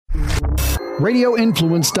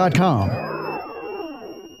radioinfluence.com.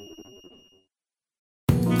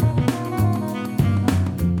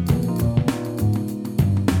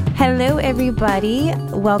 Hello, everybody.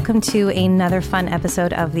 Welcome to another fun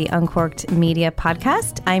episode of the Uncorked Media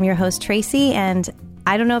Podcast. I'm your host, Tracy, and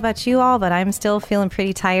I don't know about you all, but I'm still feeling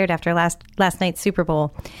pretty tired after last night's Super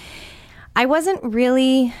Bowl. I wasn't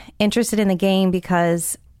really interested in the game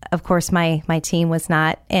because, of course, my team was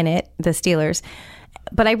not in it, the Steelers.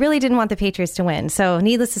 But I really didn't want the Patriots to win. So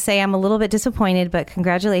needless to say, I'm a little bit disappointed, but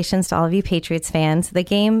congratulations to all of you Patriots fans. The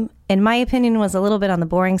game, in my opinion, was a little bit on the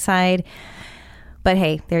boring side. But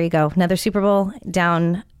hey, there you go. Another Super Bowl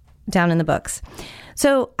down in the books.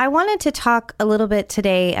 So I wanted to talk a little bit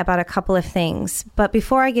today about a couple of things. But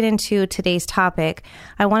before I get into today's topic,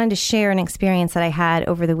 I wanted to share an experience that I had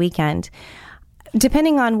over the weekend.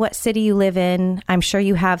 Depending on what city you live in, I'm sure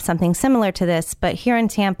you have something similar to this. But here in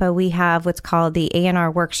Tampa, we have what's called the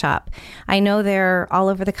A&R Workshop. I know they're all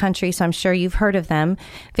over the country, so I'm sure you've heard of them.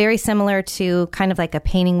 Very similar to kind of like a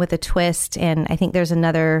painting with a twist. And I think there's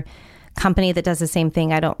another company that does the same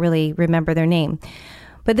thing. I don't really remember their name.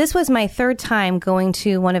 But this was my third time going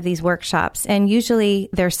to one of these workshops. And usually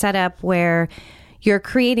they're set up where you're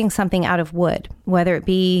creating something out of wood, whether it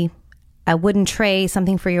be a wooden tray,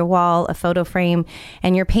 something for your wall, a photo frame,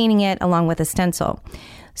 and you're painting it along with a stencil.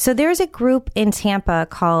 So there's a group in Tampa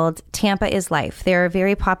called Tampa is Life. They're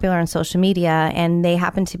very popular on social media, and they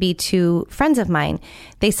happen to be two friends of mine.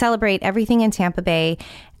 They celebrate everything in Tampa Bay.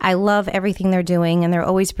 I love everything they're doing, and they're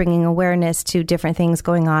always bringing awareness to different things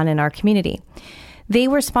going on in our community. They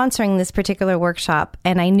were sponsoring this particular workshop,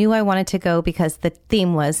 and I knew I wanted to go because the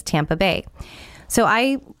theme was Tampa Bay. So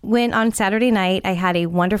I went on Saturday night. I had a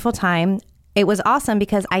wonderful time. It was awesome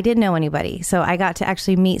because I didn't know anybody, so I got to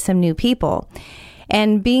actually meet some new people.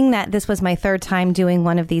 And being that this was my third time doing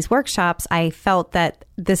one of these workshops, I felt that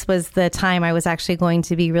this was the time I was actually going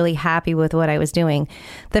to be really happy with what I was doing.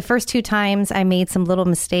 The first two times I made some little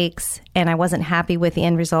mistakes and I wasn't happy with the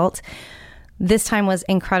end result. This time was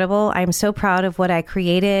incredible. I'm so proud of what I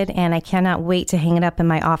created and I cannot wait to hang it up in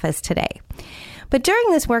my office today. But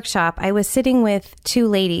during this workshop, I was sitting with two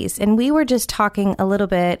ladies and we were just talking a little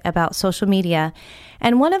bit about social media.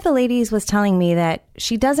 And one of the ladies was telling me that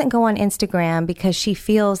she doesn't go on Instagram because she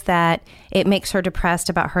feels that it makes her depressed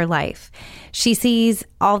about her life. She sees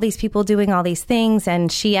all these people doing all these things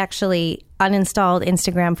and she actually uninstalled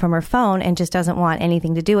Instagram from her phone and just doesn't want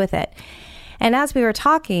anything to do with it. And as we were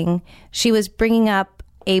talking, she was bringing up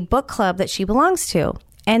a book club that she belongs to.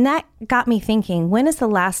 And that got me thinking, when is the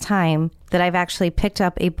last time that I've actually picked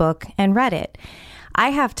up a book and read it? I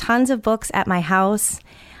have tons of books at my house.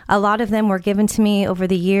 A lot of them were given to me over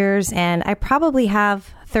the years, and I probably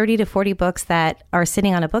have 30 to 40 books that are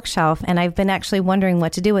sitting on a bookshelf, and I've been actually wondering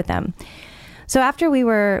what to do with them. So after we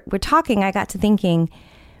were talking, I got to thinking,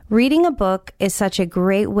 reading a book is such a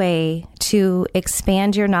great way to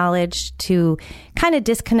expand your knowledge, to kind of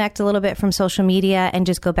disconnect a little bit from social media and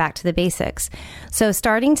just go back to the basics. So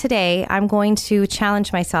starting today, I'm going to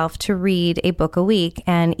challenge myself to read a book a week.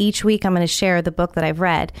 And each week I'm going to share the book that I've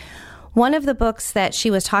read. One of the books that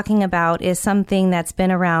she was talking about is something that's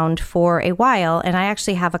been around for a while. And I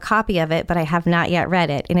actually have a copy of it, but I have not yet read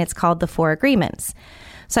it. And it's called The Four Agreements.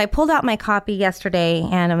 So I pulled out my copy yesterday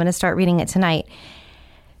and I'm going to start reading it tonight.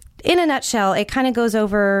 In a nutshell, it kind of goes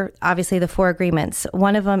over, obviously, the four agreements.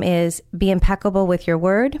 One of them is be impeccable with your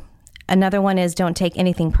word. Another one is don't take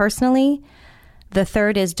anything personally. The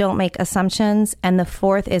third is don't make assumptions. And the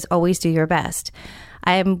fourth is always do your best.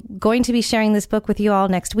 I'm going to be sharing this book with you all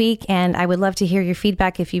next week, and I would love to hear your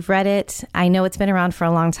feedback if you've read it. I know it's been around for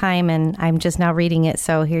a long time, and I'm just now reading it,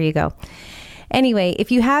 so here you go. Anyway,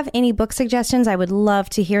 if you have any book suggestions, I would love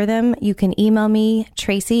to hear them. You can email me,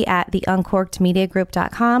 Tracy, at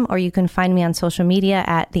theuncorkedmediagroup.com, or you can find me on social media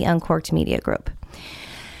at the Uncorked Media Group.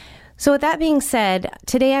 So with that being said,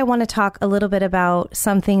 today I want to talk a little bit about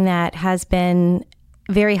something that has been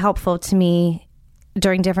very helpful to me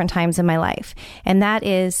during different times in my life, and that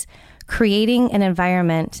is creating an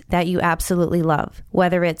environment that you absolutely love,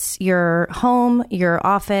 whether it's your home, your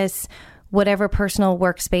office, whatever personal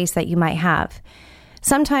workspace that you might have.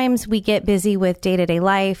 Sometimes we get busy with day-to-day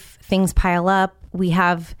life, things pile up, we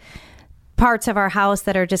have parts of our house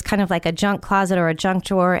that are just kind of like a junk closet or a junk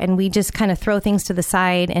drawer, and we just kind of throw things to the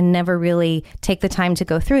side and never really take the time to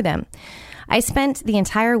go through them. I spent the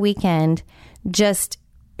entire weekend just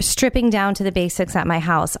stripping down to the basics at my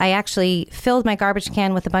house. I actually filled my garbage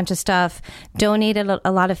can with a bunch of stuff, donated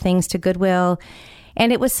a lot of things to Goodwill,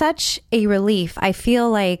 and it was such a relief. I feel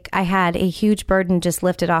like I had a huge burden just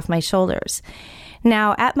lifted off my shoulders.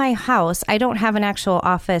 Now, at my house, I don't have an actual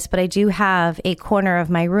office, but I do have a corner of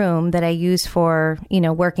my room that I use for,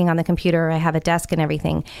 working on the computer. I have a desk and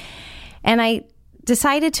everything. And I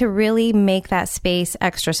decided to really make that space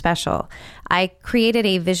extra special. I created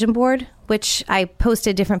a vision board, which I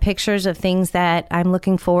posted different pictures of things that I'm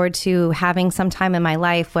looking forward to having sometime in my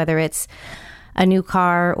life, whether it's a new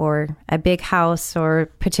car or a big house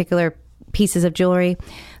or particular pieces of jewelry.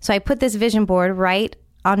 So I put this vision board right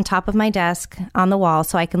on top of my desk on the wall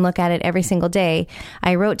so I can look at it every single day.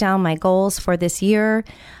 I wrote down my goals for this year.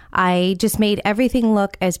 I just made everything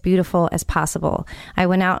look as beautiful as possible. I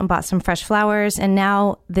went out and bought some fresh flowers, and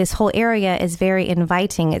now this whole area is very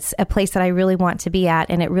inviting. It's a place that I really want to be at,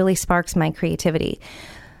 and it really sparks my creativity.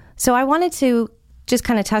 So I wanted to just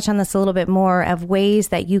kind of touch on this a little bit more of ways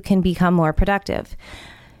that you can become more productive.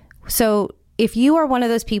 So if you are one of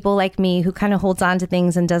those people like me who kind of holds on to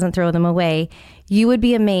things and doesn't throw them away, you would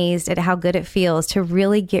be amazed at how good it feels to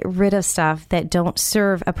really get rid of stuff that don't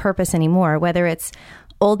serve a purpose anymore, whether it's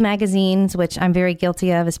old magazines, which I'm very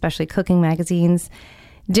guilty of, especially cooking magazines,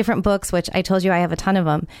 different books, which I told you I have a ton of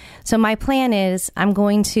them. So my plan is I'm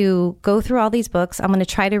going to go through all these books. I'm going to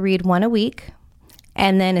try to read one a week.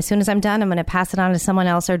 And then as soon as I'm done, I'm going to pass it on to someone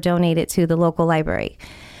else or donate it to the local library.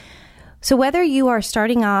 So whether you are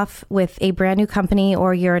starting off with a brand new company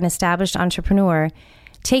or you're an established entrepreneur,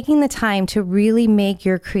 taking the time to really make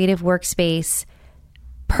your creative workspace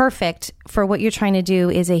perfect for what you're trying to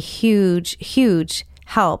do is a huge, huge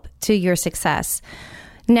help to your success.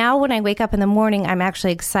 Now, when I wake up in the morning, I'm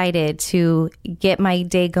actually excited to get my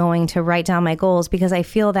day going, to write down my goals, because I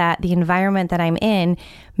feel that the environment that I'm in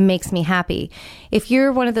makes me happy. If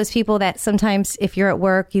you're one of those people that sometimes, if you're at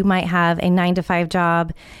work, you might have a 9-to-5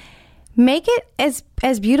 job, make it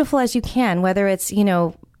as beautiful as you can, whether it's,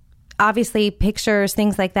 obviously pictures,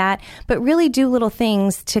 things like that, but really do little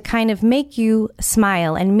things to kind of make you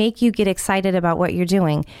smile and make you get excited about what you're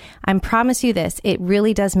doing. I promise you this, it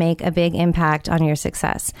really does make a big impact on your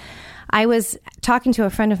success. I was talking to a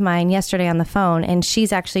friend of mine yesterday on the phone, and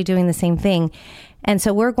she's actually doing the same thing. And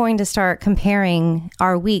so we're going to start comparing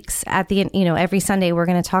our weeks at the, every Sunday we're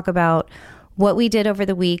going to talk about what we did over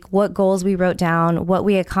the week, what goals we wrote down, what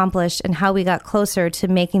we accomplished, and how we got closer to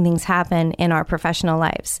making things happen in our professional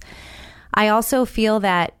lives. I also feel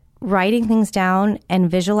that writing things down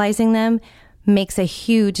and visualizing them makes a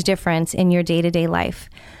huge difference in your day-to-day life.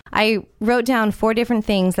 I wrote down 4 different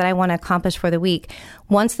things that I want to accomplish for the week.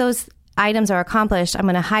 Once those items are accomplished, I'm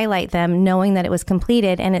going to highlight them knowing that it was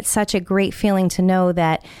completed, and it's such a great feeling to know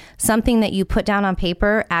that something that you put down on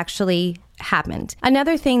paper actually happened.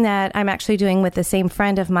 Another thing that I'm actually doing with the same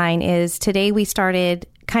friend of mine is today we started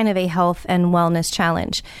kind of a health and wellness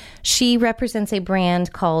challenge. She represents a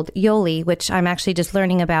brand called Yoli, which I'm actually just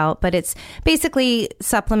learning about, but it's basically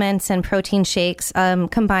supplements and protein shakes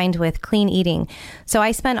combined with clean eating. So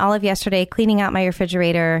I spent all of yesterday cleaning out my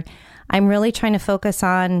refrigerator. I'm really trying to focus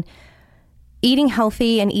on eating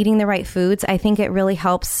healthy and eating the right foods. I think it really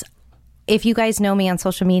helps. If you guys know me on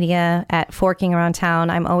social media at Forking Around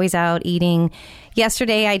Town, I'm always out eating.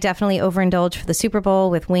 Yesterday, I definitely overindulged for the Super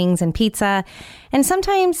Bowl with wings and pizza. And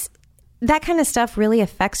sometimes that kind of stuff really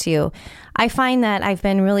affects you. I find that I've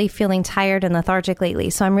been really feeling tired and lethargic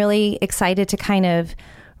lately. So I'm really excited to kind of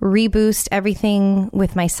reboost everything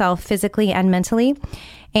with myself physically and mentally.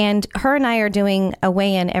 And her and I are doing a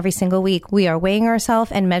weigh-in every single week. We are weighing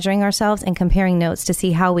ourselves and measuring ourselves and comparing notes to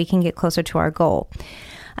see how we can get closer to our goal.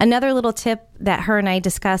 Another little tip that her and I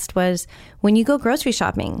discussed was when you go grocery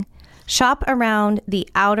shopping, shop around the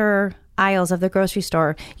outer aisles of the grocery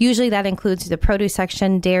store. Usually that includes the produce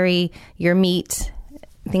section, dairy, your meat,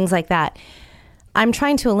 things like that. I'm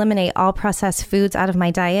trying to eliminate all processed foods out of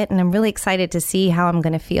my diet, and I'm really excited to see how I'm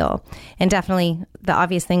going to feel. And definitely the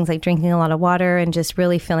obvious things like drinking a lot of water and just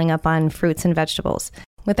really filling up on fruits and vegetables.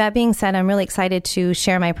 With that being said, I'm really excited to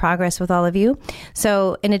share my progress with all of you.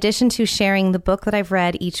 So in addition to sharing the book that I've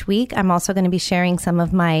read each week, I'm also going to be sharing some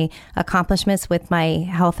of my accomplishments with my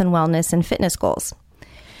health and wellness and fitness goals.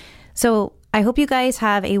 So I hope you guys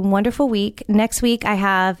have a wonderful week. Next week, I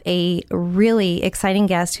have a really exciting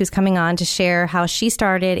guest who's coming on to share how she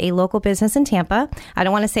started a local business in Tampa. I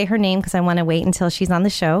don't want to say her name because I want to wait until she's on the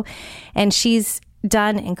show. And she's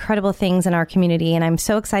done incredible things in our community, and I'm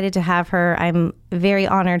so excited to have her. I'm very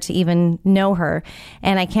honored to even know her.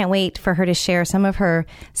 And I can't wait for her to share some of her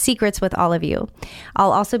secrets with all of you.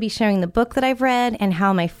 I'll also be sharing the book that I've read and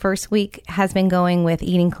how my first week has been going with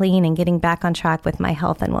eating clean and getting back on track with my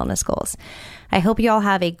health and wellness goals. I hope you all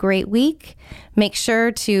have a great week. Make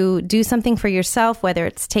sure to do something for yourself, whether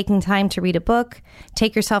it's taking time to read a book,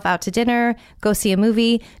 take yourself out to dinner, go see a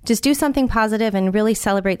movie. Just do something positive and really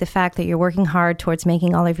celebrate the fact that you're working hard towards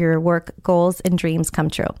making all of your work goals and dreams come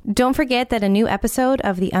true. Don't forget that a new episode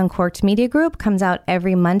of the Uncorked Media Group comes out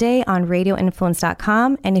every Monday on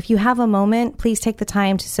radioinfluence.com. And if you have a moment, please take the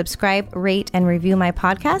time to subscribe, rate, and review my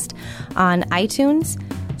podcast on iTunes,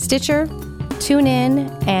 Stitcher,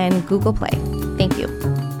 TuneIn, and Google Play. Thank you.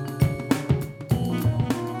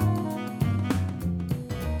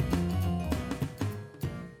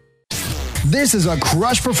 This is a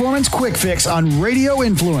Crush Performance Quick Fix on Radio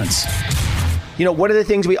Influence. You know, one of the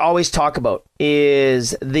things we always talk about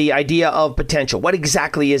is the idea of potential. What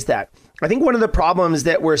exactly is that? I think one of the problems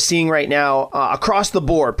that we're seeing right now across the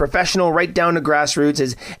board, professional right down to grassroots,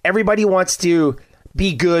 is everybody wants to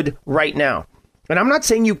be good right now. And I'm not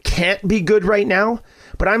saying you can't be good right now,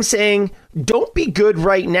 but I'm saying don't be good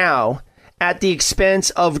right now at the expense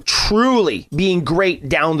of truly being great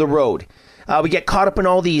down the road. We get caught up in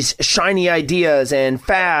all these shiny ideas and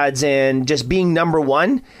fads and just being number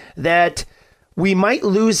one that we might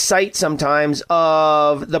lose sight sometimes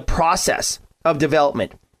of the process of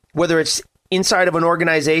development, whether it's inside of an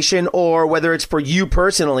organization or whether it's for you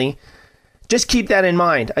personally. Just keep that in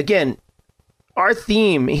mind. Again, our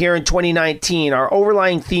theme here in 2019, our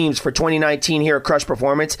overlying themes for 2019 here at Crush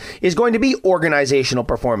Performance is going to be organizational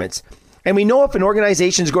performance. And we know if an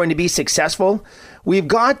organization is going to be successful, we've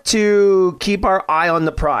got to keep our eye on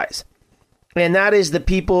the prize. And that is the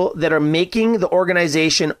people that are making the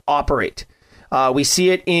organization operate. We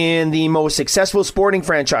see it in the most successful sporting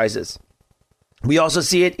franchises. We also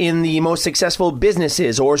see it in the most successful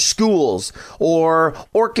businesses or schools or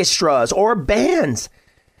orchestras or bands.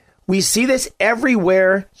 We see this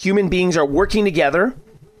everywhere human beings are working together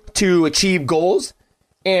to achieve goals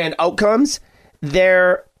and outcomes.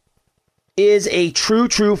 There is a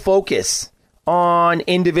true focus on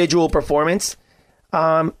individual performance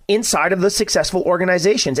inside of the successful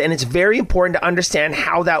organizations. And it's very important to understand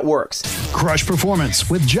how that works. Crush Performance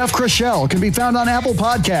with Jeff Crushell can be found on Apple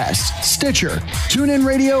Podcasts, Stitcher, TuneIn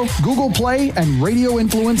Radio, Google Play, and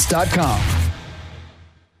RadioInfluence.com.